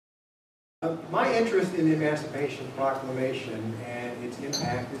My interest in the Emancipation Proclamation and its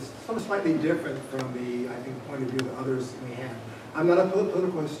impact is somewhat slightly different from the, I think, point of view that others may have. I'm not a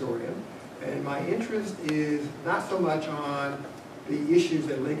political historian, and my interest is not so much on the issues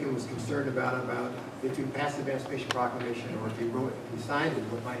that Lincoln was concerned about if he passed the Emancipation Proclamation or if he signed it,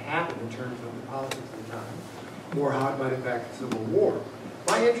 what might happen in terms of the politics of the time, or how it might affect the Civil War.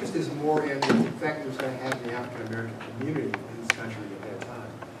 My interest is more in the effect it was going to have on the African-American community in this country at that time.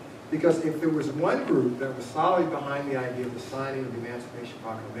 Because if there was one group that was solidly behind the idea of the signing of the Emancipation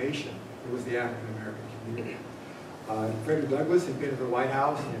Proclamation, it was the African-American community. Frederick Douglass had been at the White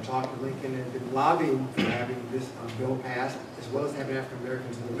House and had talked to Lincoln and had been lobbying for having this bill passed, as well as having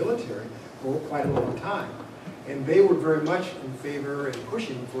African-Americans in the military for quite a long time. And they were very much in favor and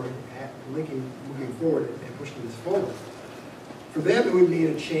pushing for Lincoln moving forward and pushing this forward. For them, it would mean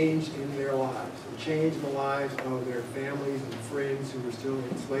a change in their lives, a change in the lives of their families and friends who were still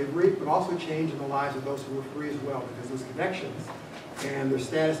in slavery, but also a change in the lives of those who were free as well, because those connections and their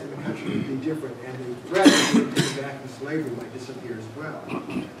status in the country would be different, and the threat of being taken back into slavery might disappear as well.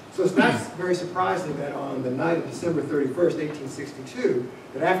 So it's not very surprising that on the night of December 31st, 1862,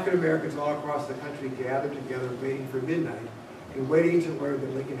 that African Americans all across the country gathered together waiting for midnight and waiting to learn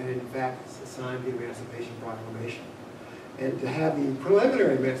that Lincoln had in fact signed the Emancipation Proclamation. And to have the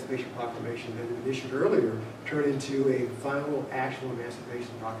preliminary Emancipation Proclamation that had been issued earlier turn into a final actual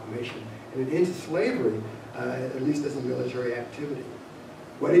Emancipation Proclamation and an end to slavery, at least as a military activity.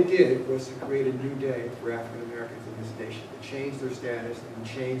 What it did was to create a new day for African Americans in this nation, to change their status and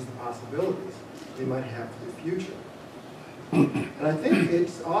change the possibilities they might have for the future. And I think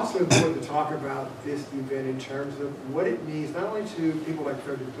it's also important to talk about this event in terms of what it means, not only to people like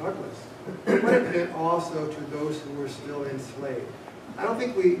Frederick Douglass, but what it meant also to those who were still enslaved. I don't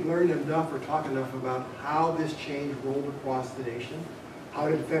think we learned enough or talked enough about how this change rolled across the nation, how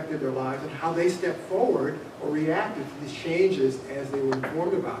it affected their lives, and how they stepped forward or reacted to these changes as they were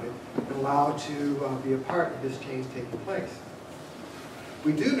informed about it and allowed to be a part of this change taking place.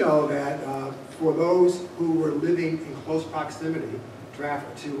 We do know that for those who were living in close proximity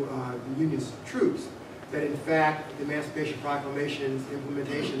to the Union's troops, that in fact the Emancipation Proclamation's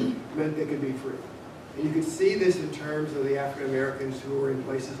implementation meant they could be free. And you could see this in terms of the African Americans who were in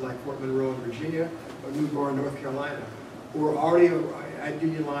places like Fort Monroe in Virginia or New Bern, North Carolina, who were already at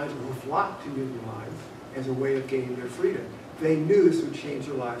Union lines or who flocked to Union lines as a way of gaining their freedom. They knew this would change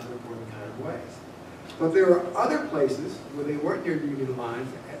their lives in important kind of ways. But there are other places where they weren't near Union lines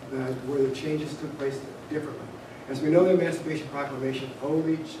where the changes took place differently. As we know, the Emancipation Proclamation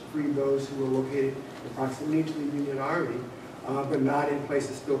only freed those who were located in proximity to the Union Army, but not in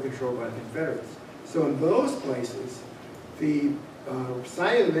places still controlled by the Confederates. So in those places, the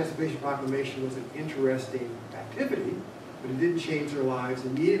signing of the Emancipation Proclamation was an interesting activity, but it didn't change their lives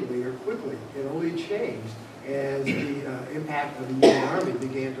immediately or quickly. It only changed as the impact of the Union Army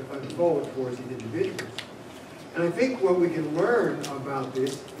began to unfold towards these individuals. And I think what we can learn about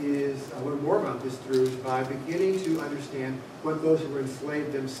this is, learn more about this through, is by beginning to understand what those who were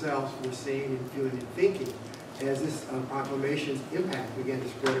enslaved themselves were saying and feeling and thinking as this proclamation's impact began to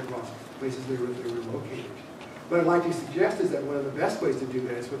spread across places they were located. What I'd like to suggest is that one of the best ways to do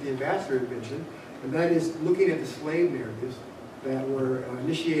that is what the ambassador had mentioned, and that is looking at the slave narratives that were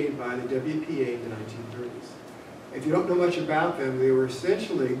initiated by the WPA in the 1930s. If you don't know much about them, they were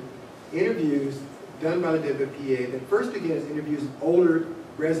essentially interviews done by the WPA that first began as interviews of older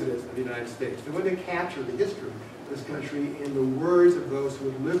residents of the United States. They wanted to capture the history of this country in the words of those who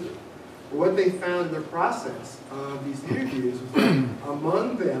had lived it. But what they found in the process of these interviews was that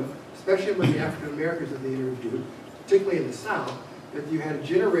among them, especially among the African Americans that they interviewed, particularly in the South, that you had a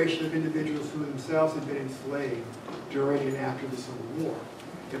generation of individuals who themselves had been enslaved during and after the Civil War.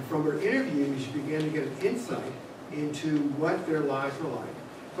 And from their interviews, you began to get an insight into what their lives were like,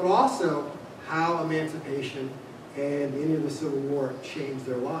 but also how emancipation and the end of the Civil War changed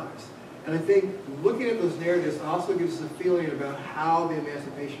their lives. And I think looking at those narratives also gives us a feeling about how the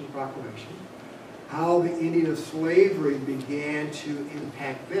Emancipation Proclamation, how the ending of slavery began to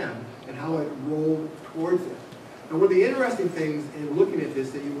impact them, and how it rolled towards them. And one of the interesting things in looking at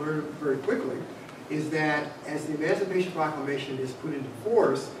this that you learn very quickly is that as the Emancipation Proclamation is put into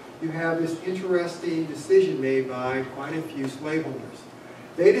force, you have this interesting decision made by quite a few slaveholders.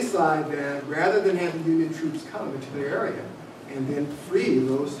 They decide that rather than having Union troops come into their area and then free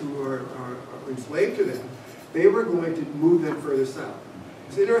those who are enslaved to them, they were going to move them further south.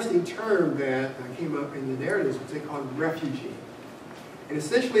 It's an interesting term that came up in the narratives, which they called refugee. And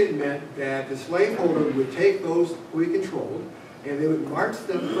essentially it meant that the slaveholder would take those who he controlled and they would march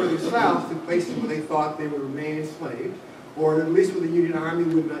them further south to places where they thought they would remain enslaved, or at least where the Union Army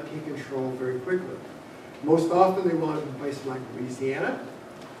would not take control very quickly. Most often they wanted in places like Louisiana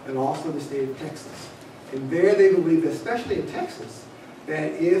and also the state of Texas. And there they believed, especially in Texas,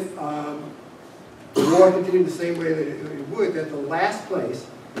 that if the war continued the same way that it would, that the last place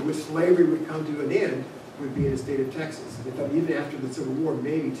in which slavery would come to an end would be in the state of Texas. And they thought even after the Civil War,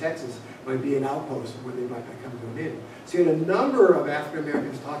 maybe Texas might be an outpost where they might not come to an end. So you had a number of African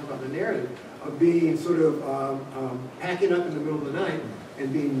Americans talking about the narrative of being sort of packing up in the middle of the night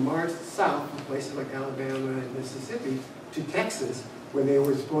and being marched south from places like Alabama and Mississippi to Texas, where they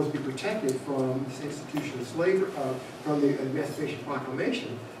were supposed to be protected from this institution of slavery, from the Emancipation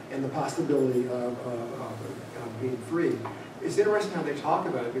Proclamation and the possibility of being free. It's interesting how they talk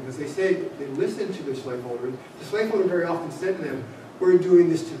about it, because they say they listened to the slaveholders. The slaveholder very often said to them, "We're doing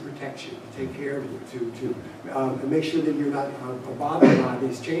this to protect you, to take care of you, to make sure that you're not bothered by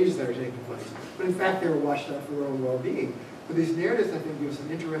these changes that are taking place." But in fact, they were watched out for their own well-being. But these narratives, I think, give us an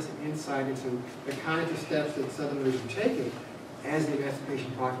interesting insight into the kinds of steps that Southerners are taking as the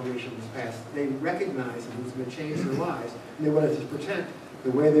Emancipation Proclamation was passed. They recognized that it was going to change their lives, and they wanted to protect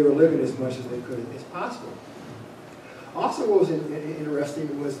the way they were living as much as they could as possible. Also, what was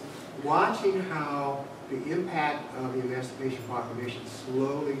interesting was watching how the impact of the Emancipation Proclamation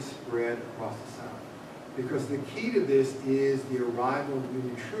slowly spread across the South. Because the key to this is the arrival of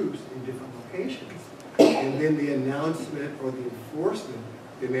Union troops in different locations, and then the announcement or the enforcement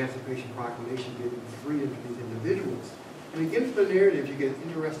of the Emancipation Proclamation giving freedom to these individuals. And again, from the narrative, you get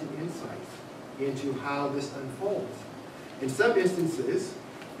interesting insights into how this unfolds. In some instances,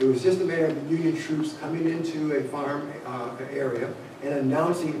 it was just a matter of the Union troops coming into a farm area and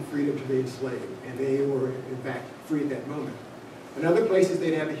announcing freedom to the enslaved, and they were, in fact, free at that moment. In other places,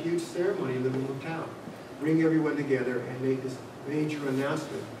 they'd have a huge ceremony in the middle of town, bring everyone together and make this major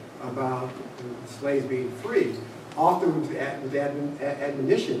announcement about the slaves being free, often with the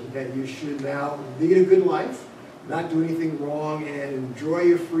admonition that you should now lead a good life, not do anything wrong, and enjoy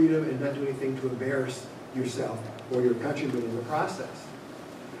your freedom and not do anything to embarrass yourself or your countrymen in the process.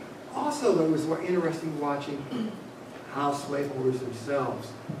 Also, though, it was more interesting watching how slaveholders themselves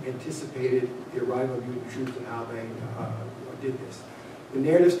anticipated the arrival of Union troops and how they did this. The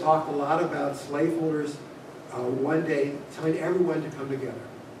narratives talked a lot about slaveholders one day telling everyone to come together,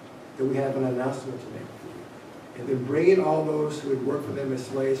 that we have an announcement to make, and then bringing all those who had worked for them as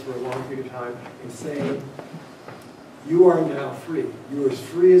slaves for a long period of time and saying, "You are now free. You are as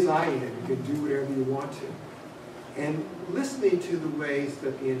free as I am. You can do whatever you want to." And listening to the ways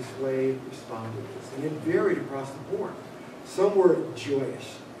that the enslaved responded to this, and it varied across the board. Some were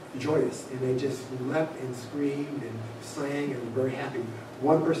joyous, and they just leapt and screamed and sang and were very happy.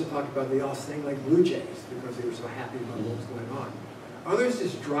 One person talked about they all sang like blue jays because they were so happy about what was going on. Others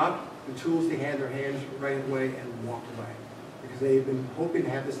just dropped the tools they had in their hands right away and walked away because they had been hoping to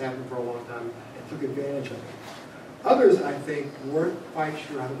have this happen for a long time and took advantage of it. Others, I think, weren't quite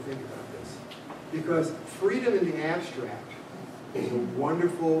sure how to think about this, because freedom in the abstract is a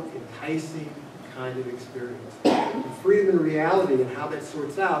wonderful, enticing kind of experience. And freedom in reality and how that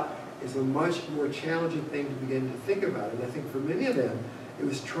sorts out is a much more challenging thing to begin to think about. And I think for many of them, it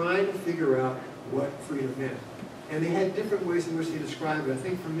was trying to figure out what freedom meant. And they had different ways in which they described it. I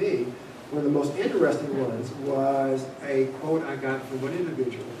think for me, one of the most interesting ones was a quote I got from one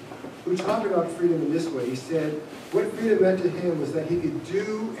individual who talked about freedom in this way. He said, what freedom meant to him was that he could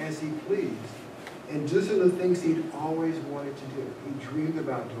do as he pleased and do some of the things he'd always wanted to do. He dreamed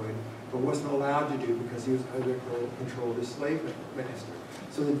about doing, but wasn't allowed to do because he was under control of his slave master.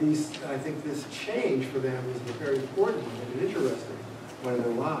 So that I think this change for them was a very important and interesting one in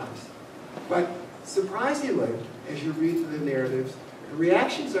their lives. But surprisingly, as you read through the narratives, the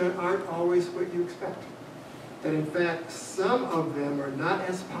reactions aren't always what you expect. That in fact, some of them are not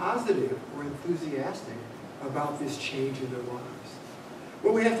as positive or enthusiastic about this change in their lives.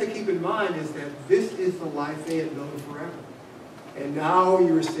 What we have to keep in mind is that this is the life they had known forever. And now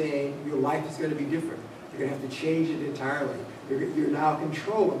you're saying your life is going to be different. You're going to have to change it entirely. You're now in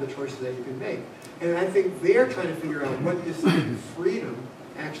control of the choices that you can make. And I think they're trying to figure out what this freedom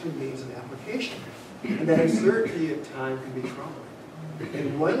actually means in application. And that uncertainty at times can be troubling.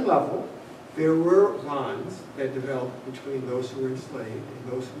 At one level, there were bonds that developed between those who were enslaved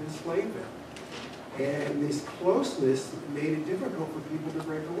and those who enslaved them. And this closeness made it difficult for people to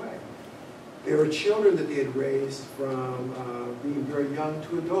break away. There were children that they had raised from being very young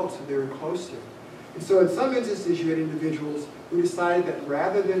to adults who they were close to. And so in some instances, you had individuals who decided that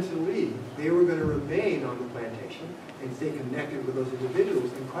rather than to leave, they were going to remain on the plantation and stay connected with those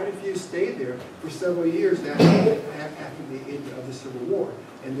individuals. And quite a few stayed there for several years after the end of the Civil War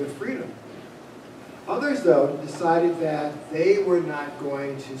and their freedom. Others, though, decided that they were not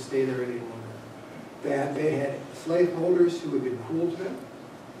going to stay there any longer, that they had slaveholders who had been cruel to them,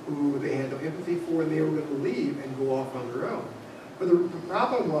 who they had no empathy for, and they were going to leave and go off on their own. But the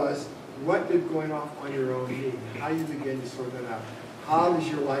problem was, what did going off on your own mean? How do you begin to sort that out? How does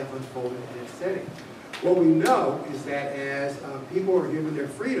your life unfold in its setting? What we know is that as people are given their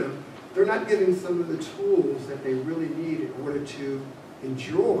freedom, they're not given some of the tools that they really need in order to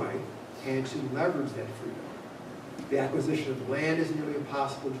enjoy and to leverage that freedom. The acquisition of land is nearly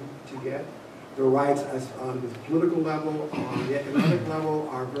impossible to get. Their rights on the political level, on the economic level,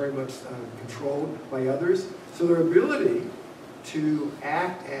 are very much controlled by others. So their ability to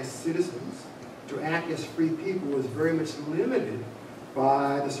act as citizens, to act as free people, is very much limited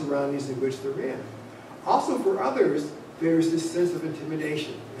by the surroundings in which they're in. Also for others, there's this sense of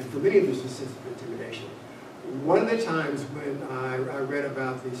intimidation, and for many of us, this sense of intimidation. One of the times when I read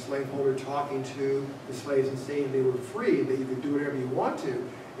about the slaveholder talking to the slaves and saying they were free, that you could do whatever you want to,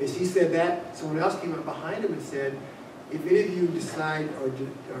 is he said that someone else came up behind him and said, if any of you decide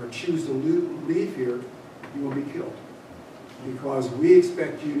or choose to leave here, you will be killed. Because we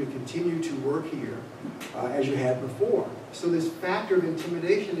expect you to continue to work here as you had before. So this factor of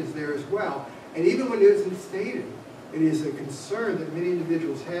intimidation is there as well. And even when it isn't stated, it is a concern that many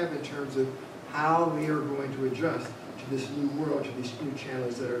individuals have in terms of how they are going to adjust to this new world, to these new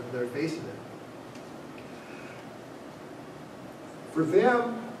challenges that are facing them. For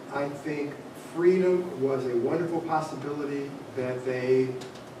them, I think freedom was a wonderful possibility that they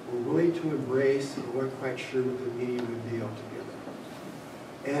were willing to embrace and weren't quite sure what the meaning would be altogether.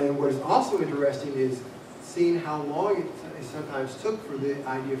 And what is also interesting is seeing how long it sometimes took for the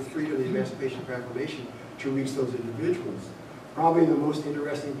idea of freedom, the Emancipation Proclamation, to reach those individuals. Probably the most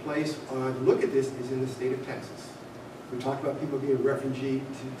interesting place to look at this is in the state of Texas. We talked about people being refugee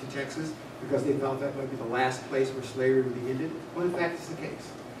to Texas because they felt that might be the last place where slavery would be ended. Well, in fact, it's the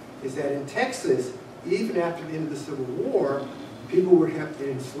case. Is that in Texas, even after the end of the Civil War, people were kept in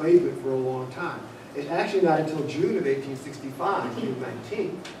enslavement for a long time. It's actually not until June of 1865, June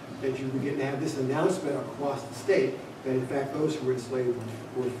 19th, that you begin to have this announcement across the state that in fact those who were enslaved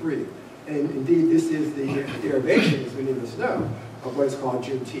were free. And indeed, this is the derivation, as many of us know, of what is called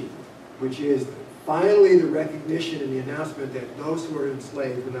Juneteenth, which is finally the recognition and the announcement that those who are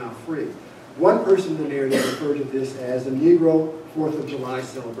enslaved are now free. One person in the narrative referred to this as a Negro 4th of July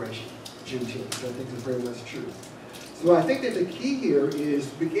celebration, Juneteenth. So I think it's very much true. So I think that the key here is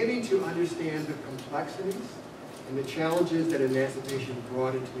beginning to understand the complexities and the challenges that emancipation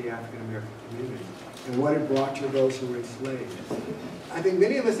brought into the African American community and what it brought to those who were enslaved. I think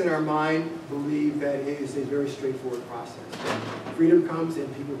many of us in our mind believe that it is a very straightforward process. Freedom comes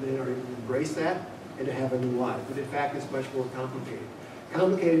and people then are able to embrace that and to have a new life. But in fact, it's much more complicated.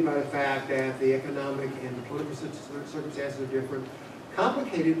 Complicated by the fact that the economic and the political circumstances are different.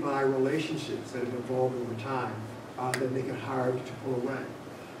 Complicated by relationships that have evolved over time that make it hard to pull away.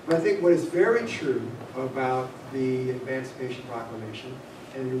 But I think what is very true about the Emancipation Proclamation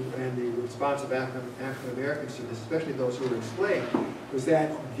and the response of African Americans to this, especially those who were enslaved, was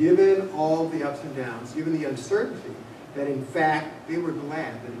that given all the ups and downs, given the uncertainty, that in fact they were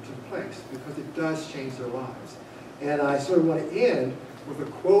glad that it took place because it does change their lives. And I sort of want to end with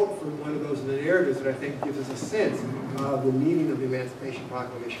a quote from one of those narratives that I think gives us a sense of the meaning of the Emancipation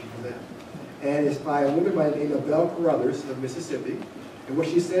Proclamation for them. And it's by a woman by the name of Belle Carruthers of Mississippi. And what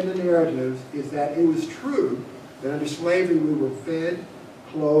she said in the narrative is that it was true that under slavery we were fed,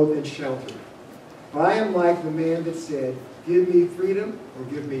 clothed, and sheltered. But I am like the man that said, give me freedom or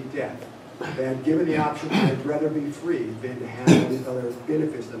give me death. That given the option, I'd rather be free than to have all these other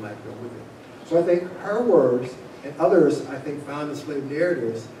benefits that might go with it. So I think her words and others, I think, found in slave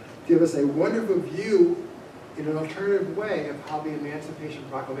narratives give us a wonderful view in an alternative way of how the Emancipation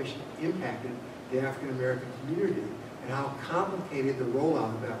Proclamation impacted the African American community and how complicated the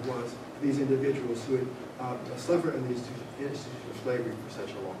rollout of that was for these individuals who had suffered in these institutions of slavery for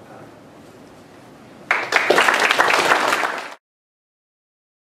such a long time.